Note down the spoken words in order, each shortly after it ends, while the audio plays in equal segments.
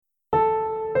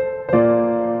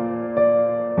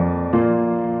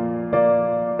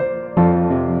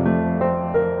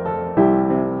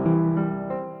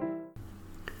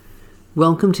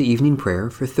Welcome to evening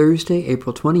prayer for Thursday,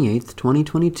 April 28th,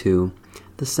 2022,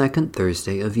 the second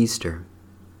Thursday of Easter.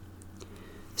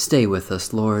 Stay with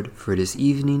us, Lord, for it is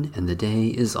evening and the day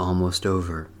is almost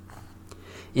over.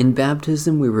 In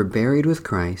baptism we were buried with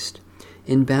Christ.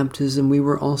 In baptism we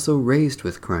were also raised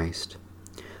with Christ.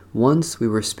 Once we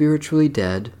were spiritually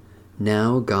dead,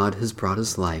 now God has brought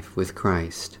us life with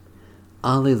Christ.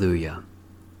 Alleluia.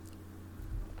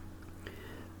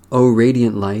 O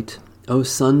radiant light, O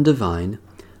Son divine,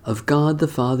 of God the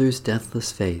Father's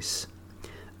deathless face,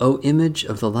 O image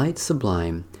of the light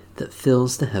sublime that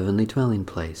fills the heavenly dwelling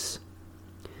place.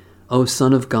 O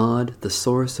Son of God, the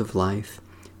source of life,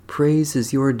 praise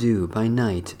is your due by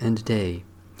night and day.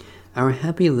 Our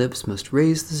happy lips must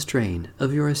raise the strain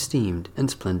of your esteemed and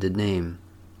splendid name.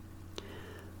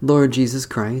 Lord Jesus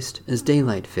Christ, as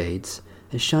daylight fades,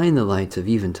 as shine the lights of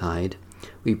eventide,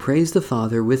 we praise the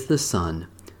Father with the Son,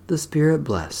 the Spirit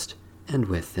blessed, and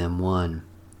with them one.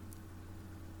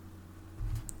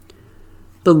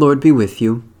 The Lord be with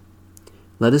you.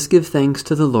 Let us give thanks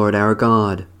to the Lord our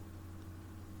God.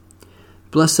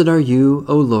 Blessed are you,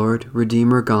 O Lord,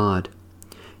 Redeemer God.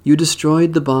 You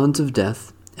destroyed the bonds of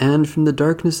death, and from the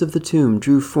darkness of the tomb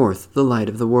drew forth the light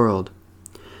of the world.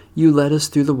 You led us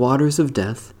through the waters of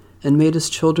death, and made us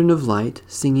children of light,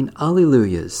 singing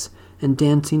Alleluias, and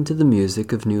dancing to the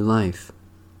music of new life.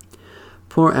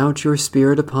 Pour out your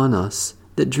Spirit upon us,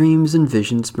 that dreams and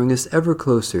visions bring us ever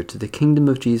closer to the kingdom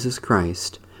of Jesus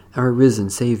Christ, our risen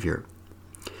Savior.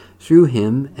 Through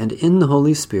him and in the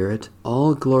Holy Spirit,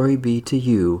 all glory be to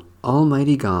you,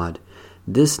 Almighty God,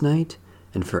 this night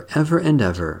and forever and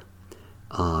ever.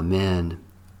 Amen.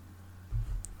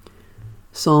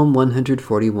 Psalm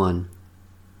 141.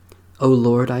 O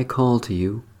Lord, I call to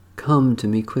you. Come to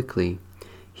me quickly.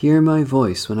 Hear my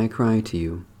voice when I cry to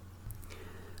you.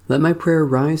 Let my prayer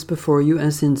rise before you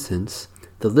as incense,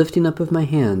 the lifting up of my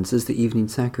hands as the evening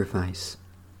sacrifice.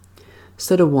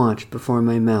 Set a watch before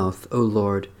my mouth, O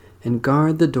Lord, and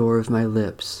guard the door of my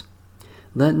lips.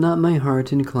 Let not my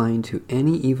heart incline to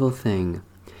any evil thing.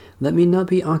 Let me not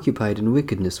be occupied in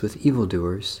wickedness with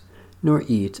evildoers, nor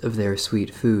eat of their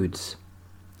sweet foods.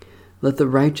 Let the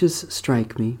righteous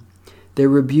strike me. Their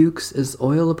rebukes as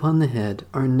oil upon the head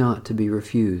are not to be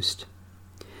refused.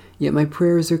 Yet my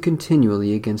prayers are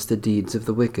continually against the deeds of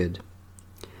the wicked.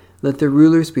 Let their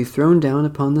rulers be thrown down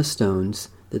upon the stones,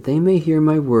 that they may hear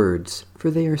my words, for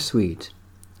they are sweet.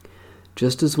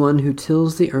 Just as one who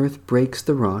tills the earth breaks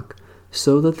the rock,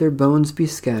 so let their bones be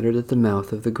scattered at the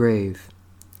mouth of the grave.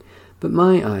 But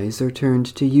my eyes are turned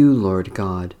to you, Lord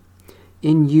God.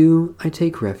 In you I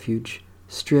take refuge.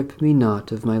 Strip me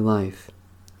not of my life.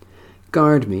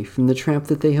 Guard me from the trap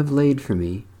that they have laid for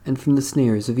me, and from the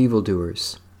snares of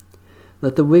evildoers.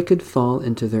 Let the wicked fall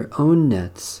into their own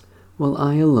nets, while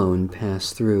I alone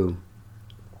pass through.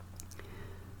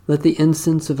 Let the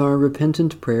incense of our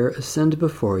repentant prayer ascend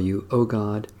before you, O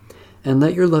God, and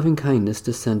let your loving kindness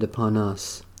descend upon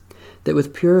us, that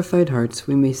with purified hearts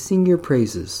we may sing your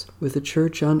praises with the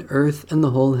church on earth and the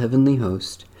whole heavenly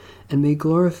host, and may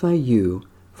glorify you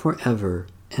forever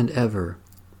and ever.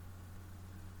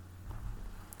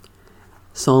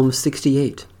 Psalm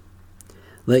 68.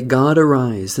 Let God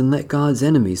arise, and let God's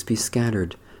enemies be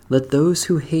scattered. Let those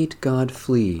who hate God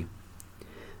flee.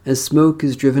 As smoke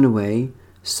is driven away,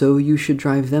 so you should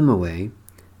drive them away.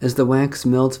 As the wax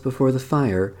melts before the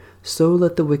fire, so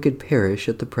let the wicked perish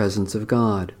at the presence of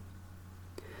God.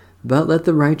 But let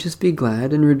the righteous be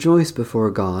glad and rejoice before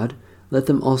God. Let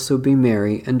them also be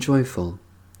merry and joyful.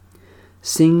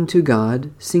 Sing to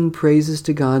God, sing praises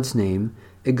to God's name.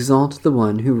 Exalt the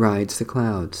one who rides the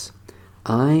clouds.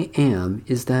 I am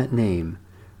is that name.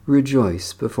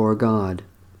 Rejoice before God.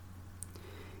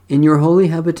 In your holy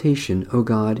habitation, O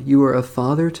God, you are a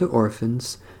father to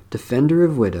orphans, defender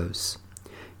of widows.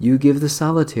 You give the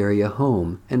solitary a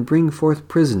home, and bring forth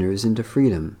prisoners into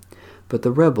freedom, but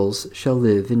the rebels shall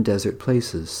live in desert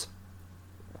places.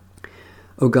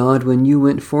 O God, when you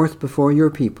went forth before your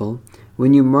people,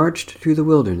 when you marched through the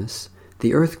wilderness,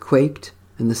 the earth quaked,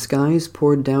 and the skies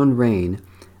poured down rain,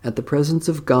 at the presence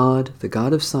of God, the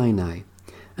God of Sinai,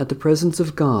 at the presence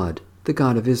of God, the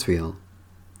God of Israel.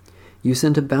 You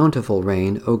sent a bountiful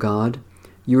rain, O God.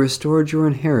 You restored your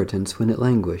inheritance when it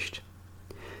languished.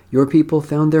 Your people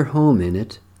found their home in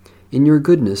it. In your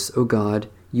goodness, O God,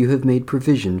 you have made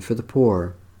provision for the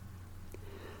poor.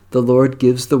 The Lord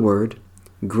gives the word.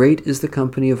 Great is the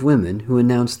company of women who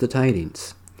announce the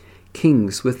tidings.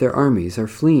 Kings with their armies are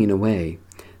fleeing away.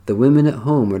 The women at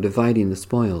home are dividing the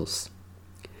spoils.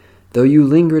 Though you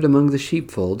lingered among the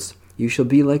sheepfolds, you shall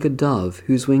be like a dove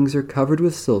whose wings are covered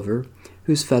with silver,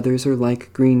 whose feathers are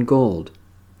like green gold.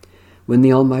 When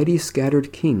the Almighty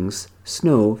scattered kings,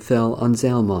 snow fell on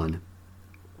Zalmon.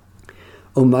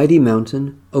 O mighty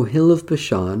mountain, O hill of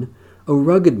Bashan, O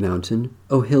rugged mountain,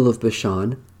 O hill of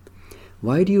Bashan,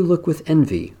 why do you look with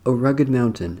envy, O rugged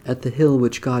mountain, at the hill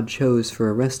which God chose for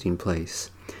a resting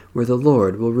place, where the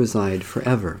Lord will reside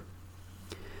forever?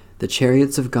 The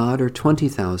chariots of God are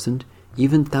 20,000,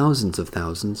 even thousands of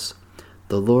thousands.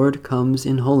 The Lord comes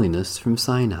in holiness from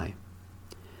Sinai.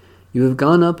 You have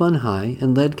gone up on high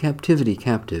and led captivity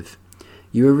captive.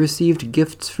 You have received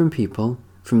gifts from people,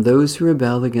 from those who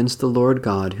rebel against the Lord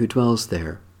God who dwells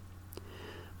there.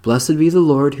 Blessed be the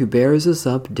Lord who bears us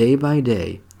up day by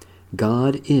day.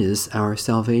 God is our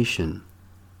salvation.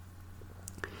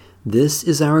 This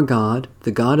is our God,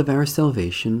 the God of our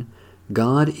salvation.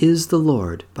 God is the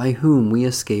Lord, by whom we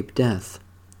escape death.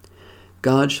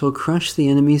 God shall crush the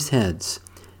enemy's heads,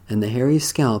 and the hairy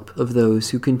scalp of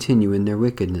those who continue in their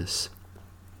wickedness.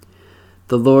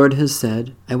 The Lord has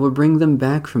said, I will bring them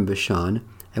back from Bashan,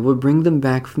 I will bring them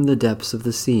back from the depths of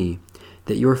the sea,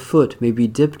 that your foot may be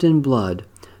dipped in blood,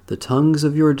 the tongues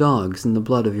of your dogs in the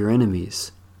blood of your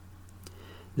enemies.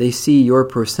 They see your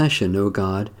procession, O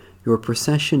God, your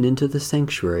procession into the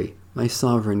sanctuary, my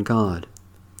sovereign God.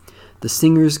 The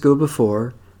singers go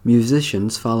before,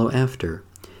 musicians follow after.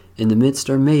 In the midst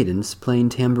are maidens playing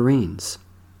tambourines.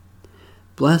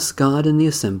 Bless God in the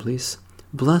assemblies.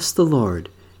 Bless the Lord,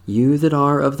 you that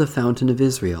are of the fountain of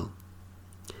Israel.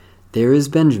 There is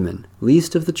Benjamin,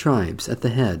 least of the tribes, at the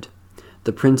head,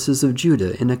 the princes of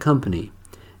Judah in a company,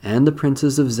 and the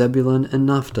princes of Zebulun and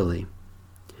Naphtali.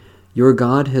 Your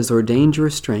God has ordained your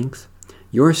strength,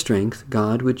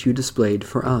 God, which you displayed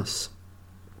for us.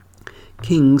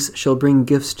 Kings shall bring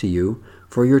gifts to you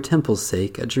for your temple's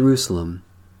sake at Jerusalem.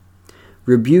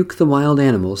 Rebuke the wild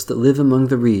animals that live among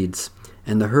the reeds,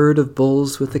 and the herd of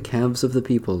bulls with the calves of the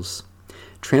peoples.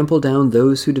 Trample down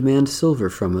those who demand silver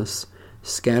from us.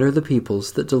 Scatter the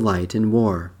peoples that delight in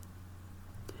war.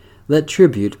 Let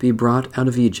tribute be brought out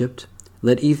of Egypt.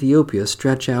 Let Ethiopia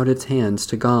stretch out its hands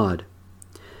to God.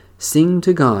 Sing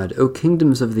to God, O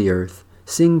kingdoms of the earth.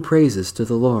 Sing praises to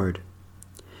the Lord.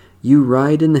 You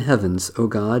ride in the heavens, O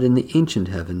God, in the ancient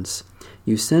heavens.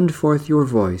 You send forth your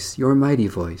voice, your mighty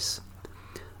voice.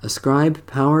 Ascribe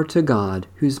power to God,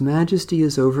 whose majesty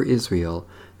is over Israel,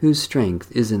 whose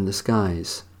strength is in the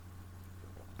skies.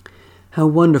 How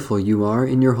wonderful you are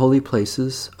in your holy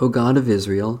places, O God of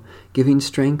Israel, giving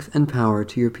strength and power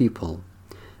to your people.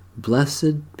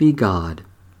 Blessed be God.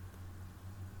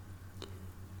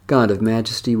 God of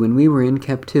majesty, when we were in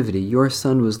captivity, your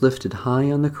Son was lifted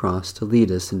high on the cross to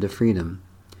lead us into freedom.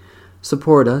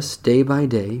 Support us day by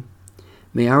day.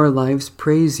 May our lives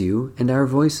praise you and our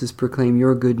voices proclaim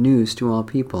your good news to all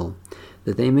people,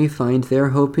 that they may find their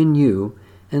hope in you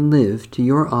and live to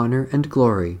your honor and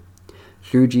glory.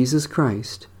 Through Jesus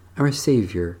Christ, our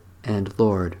Savior and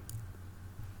Lord.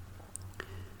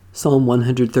 Psalm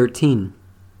 113.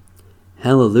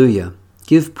 Hallelujah!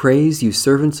 Give praise, you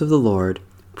servants of the Lord.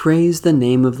 Praise the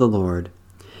name of the Lord.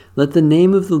 Let the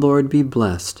name of the Lord be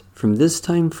blessed from this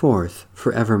time forth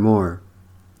forevermore.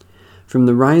 From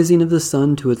the rising of the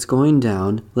sun to its going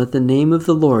down, let the name of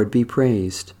the Lord be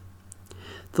praised.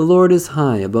 The Lord is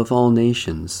high above all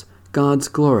nations, God's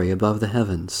glory above the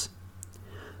heavens.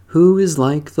 Who is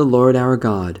like the Lord our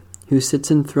God, who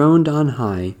sits enthroned on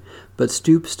high, but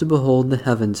stoops to behold the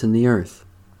heavens and the earth?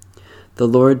 The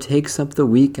Lord takes up the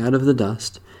weak out of the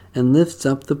dust, and lifts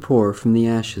up the poor from the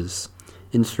ashes,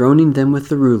 enthroning them with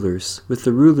the rulers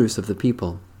of the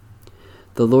people.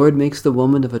 The Lord makes the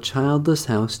woman of a childless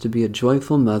house to be a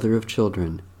joyful mother of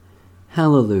children.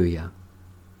 Hallelujah.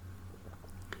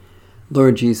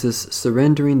 Lord Jesus,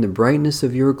 surrendering the brightness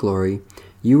of your glory,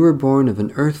 you were born of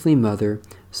an earthly mother,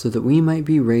 so that we might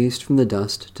be raised from the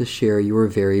dust to share your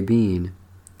very being.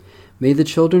 May the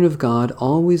children of God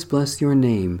always bless your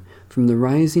name, from the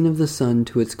rising of the sun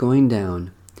to its going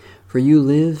down. For you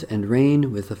live and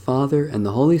reign with the Father and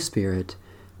the Holy Spirit,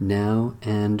 now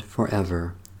and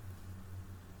forever.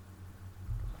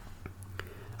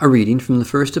 A reading from the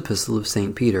first epistle of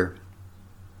St. Peter.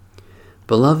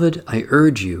 Beloved, I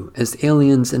urge you, as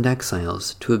aliens and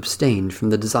exiles, to abstain from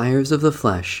the desires of the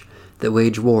flesh that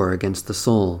wage war against the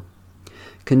soul.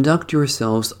 Conduct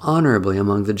yourselves honorably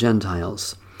among the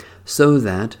Gentiles, so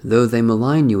that, though they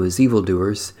malign you as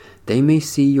evildoers, they may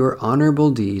see your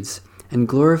honorable deeds and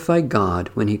glorify God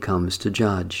when he comes to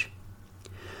judge.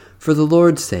 For the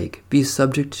Lord's sake, be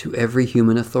subject to every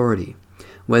human authority,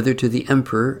 whether to the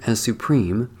emperor as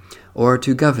supreme, or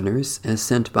to governors as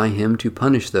sent by him to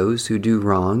punish those who do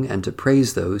wrong and to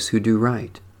praise those who do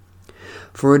right.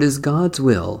 For it is God's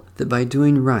will that by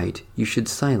doing right you should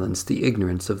silence the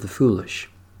ignorance of the foolish.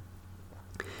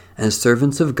 As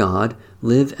servants of God,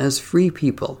 live as free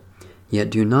people, yet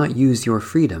do not use your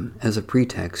freedom as a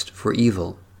pretext for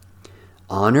evil.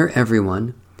 Honor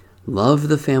everyone, love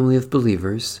the family of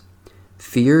believers,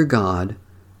 fear God,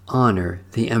 honor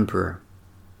the emperor.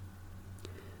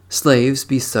 Slaves,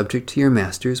 be subject to your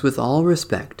masters with all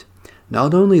respect,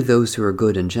 not only those who are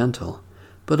good and gentle,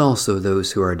 but also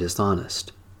those who are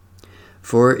dishonest.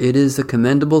 For it is a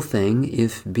commendable thing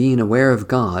if, being aware of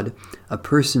God, a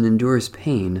person endures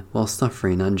pain while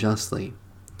suffering unjustly.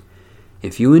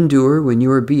 If you endure when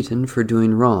you are beaten for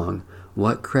doing wrong,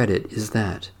 what credit is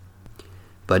that?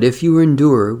 But if you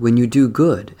endure when you do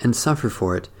good and suffer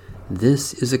for it,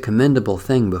 this is a commendable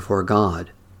thing before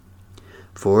God.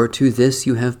 For to this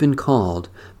you have been called,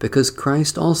 because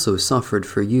Christ also suffered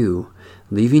for you,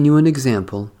 leaving you an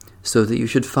example, so that you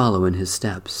should follow in his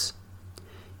steps.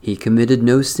 He committed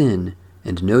no sin,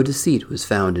 and no deceit was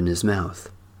found in his mouth.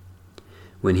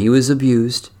 When he was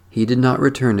abused, he did not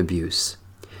return abuse.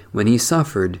 When he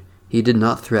suffered, he did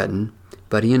not threaten,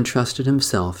 but he entrusted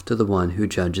himself to the one who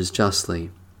judges justly.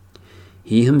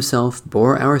 He himself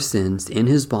bore our sins in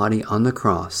his body on the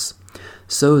cross,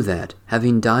 so that,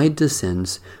 having died to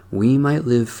sins, we might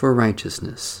live for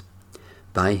righteousness.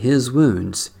 By his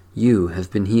wounds you have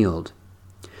been healed.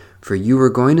 For you were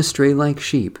going astray like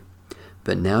sheep,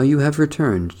 but now you have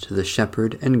returned to the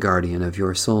shepherd and guardian of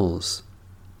your souls.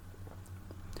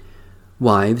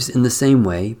 Wives, in the same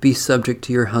way, be subject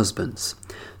to your husbands,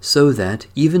 so that,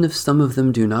 even if some of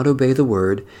them do not obey the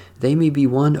word, they may be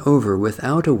won over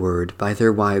without a word by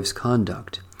their wives'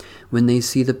 conduct, when they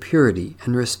see the purity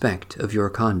and respect of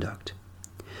your conduct.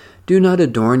 Do not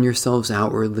adorn yourselves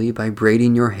outwardly by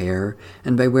braiding your hair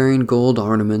and by wearing gold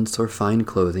ornaments or fine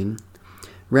clothing.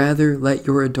 Rather, let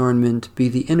your adornment be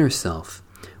the inner self,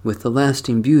 with the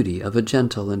lasting beauty of a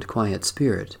gentle and quiet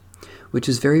spirit, which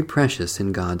is very precious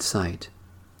in God's sight.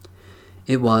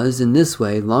 It was in this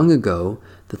way long ago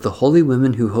that the holy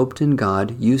women who hoped in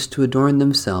God used to adorn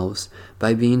themselves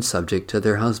by being subject to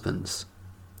their husbands.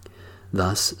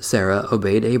 Thus Sarah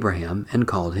obeyed Abraham and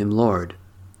called him Lord.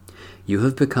 You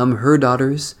have become her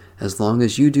daughters as long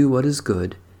as you do what is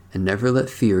good and never let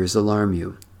fears alarm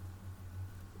you.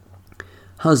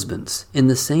 Husbands, in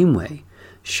the same way,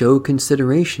 show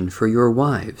consideration for your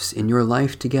wives in your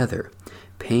life together,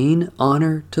 paying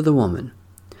honor to the woman.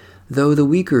 Though the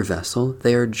weaker vessel,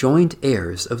 they are joint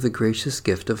heirs of the gracious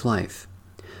gift of life,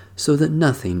 so that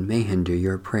nothing may hinder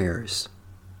your prayers.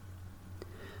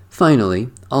 Finally,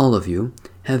 all of you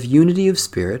have unity of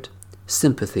spirit,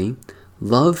 sympathy,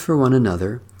 love for one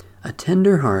another, a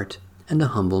tender heart, and a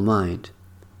humble mind.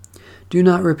 Do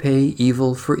not repay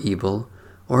evil for evil,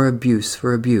 or abuse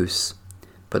for abuse,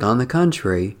 but on the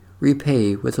contrary,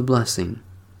 repay with a blessing.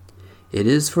 It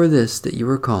is for this that you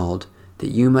were called,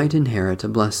 that you might inherit a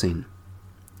blessing.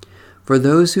 For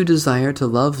those who desire to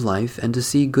love life and to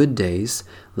see good days,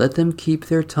 let them keep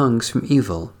their tongues from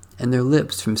evil, and their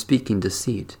lips from speaking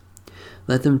deceit.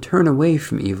 Let them turn away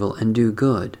from evil and do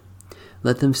good.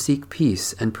 Let them seek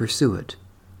peace and pursue it.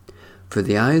 For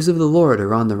the eyes of the Lord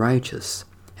are on the righteous,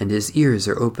 and his ears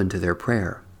are open to their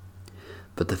prayer.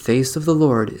 But the face of the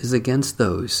Lord is against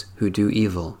those who do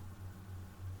evil.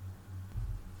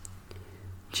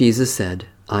 Jesus said,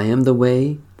 I am the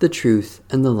way, the truth,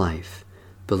 and the life.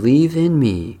 Believe in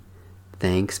me.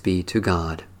 Thanks be to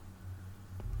God.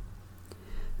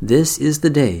 This is the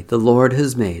day the Lord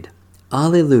has made.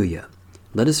 Alleluia.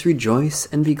 Let us rejoice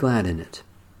and be glad in it.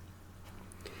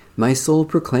 My soul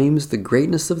proclaims the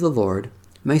greatness of the Lord.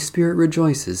 My spirit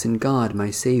rejoices in God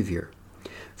my Savior.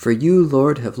 For you,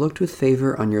 Lord, have looked with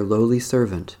favor on your lowly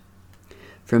servant.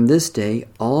 From this day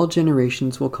all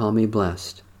generations will call me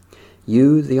blessed.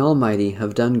 You, the Almighty,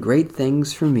 have done great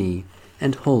things for me,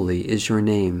 and holy is your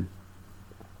name.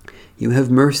 You have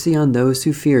mercy on those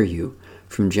who fear you,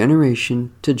 from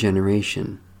generation to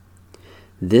generation.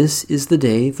 This is the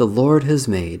day the Lord has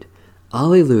made.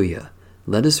 Alleluia!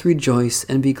 Let us rejoice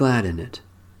and be glad in it.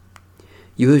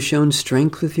 You have shown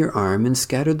strength with your arm and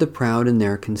scattered the proud in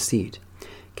their conceit,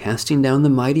 casting down the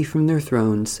mighty from their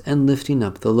thrones and lifting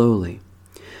up the lowly.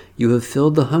 You have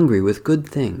filled the hungry with good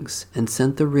things and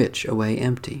sent the rich away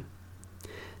empty.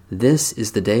 This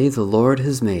is the day the Lord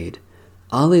has made.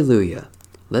 Alleluia!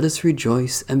 Let us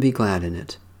rejoice and be glad in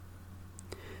it.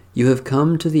 You have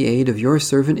come to the aid of your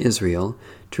servant Israel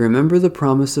to remember the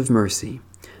promise of mercy,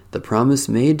 the promise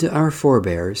made to our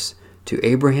forebears, to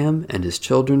Abraham and his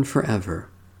children forever.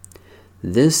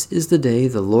 This is the day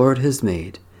the Lord has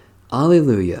made.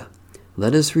 Alleluia!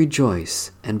 Let us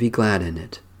rejoice and be glad in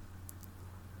it.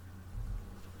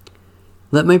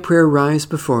 Let my prayer rise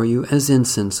before you as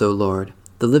incense, O Lord,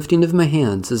 the lifting of my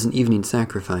hands as an evening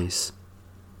sacrifice.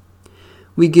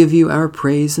 We give you our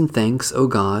praise and thanks, O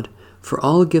God, for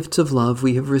all gifts of love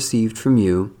we have received from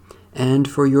you, and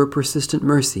for your persistent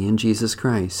mercy in Jesus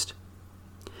Christ.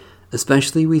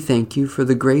 Especially we thank you for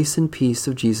the grace and peace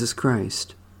of Jesus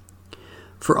Christ,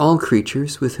 for all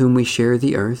creatures with whom we share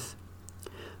the earth,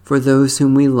 for those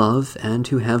whom we love and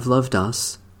who have loved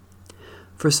us,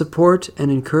 for support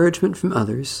and encouragement from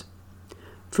others,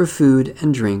 for food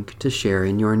and drink to share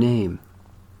in your name.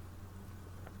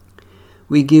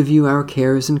 We give you our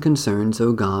cares and concerns,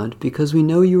 O God, because we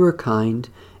know you are kind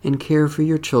and care for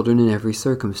your children in every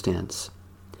circumstance.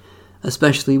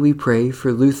 Especially we pray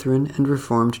for Lutheran and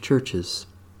Reformed churches,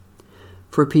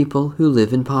 for people who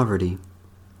live in poverty,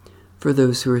 for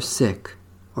those who are sick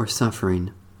or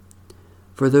suffering,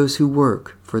 for those who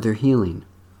work for their healing,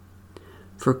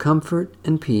 for comfort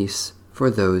and peace for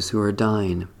those who are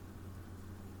dying.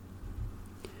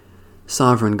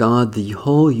 Sovereign God, the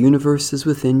whole universe is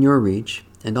within your reach,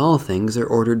 and all things are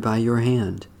ordered by your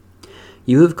hand.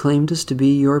 You have claimed us to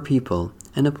be your people,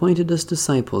 and appointed us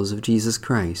disciples of Jesus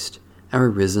Christ, our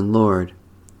risen Lord.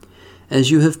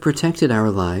 As you have protected our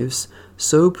lives,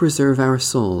 so preserve our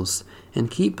souls,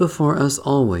 and keep before us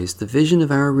always the vision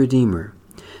of our Redeemer,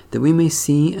 that we may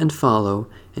see and follow,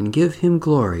 and give him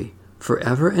glory,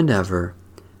 forever and ever.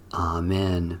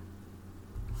 Amen.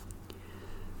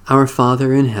 Our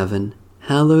Father in heaven,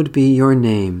 hallowed be your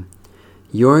name.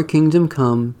 Your kingdom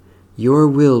come, your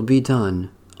will be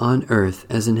done, on earth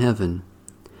as in heaven.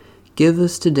 Give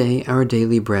us today our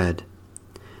daily bread.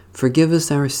 Forgive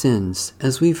us our sins,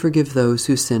 as we forgive those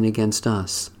who sin against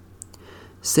us.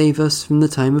 Save us from the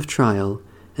time of trial,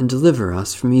 and deliver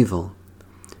us from evil.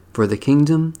 For the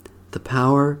kingdom, the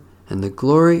power, and the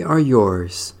glory are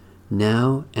yours,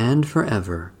 now and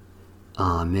forever.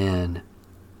 Amen.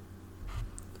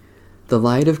 The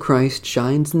light of Christ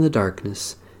shines in the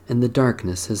darkness, and the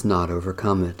darkness has not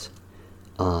overcome it.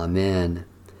 Amen.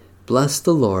 Bless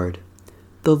the Lord.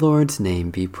 The Lord's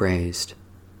name be praised.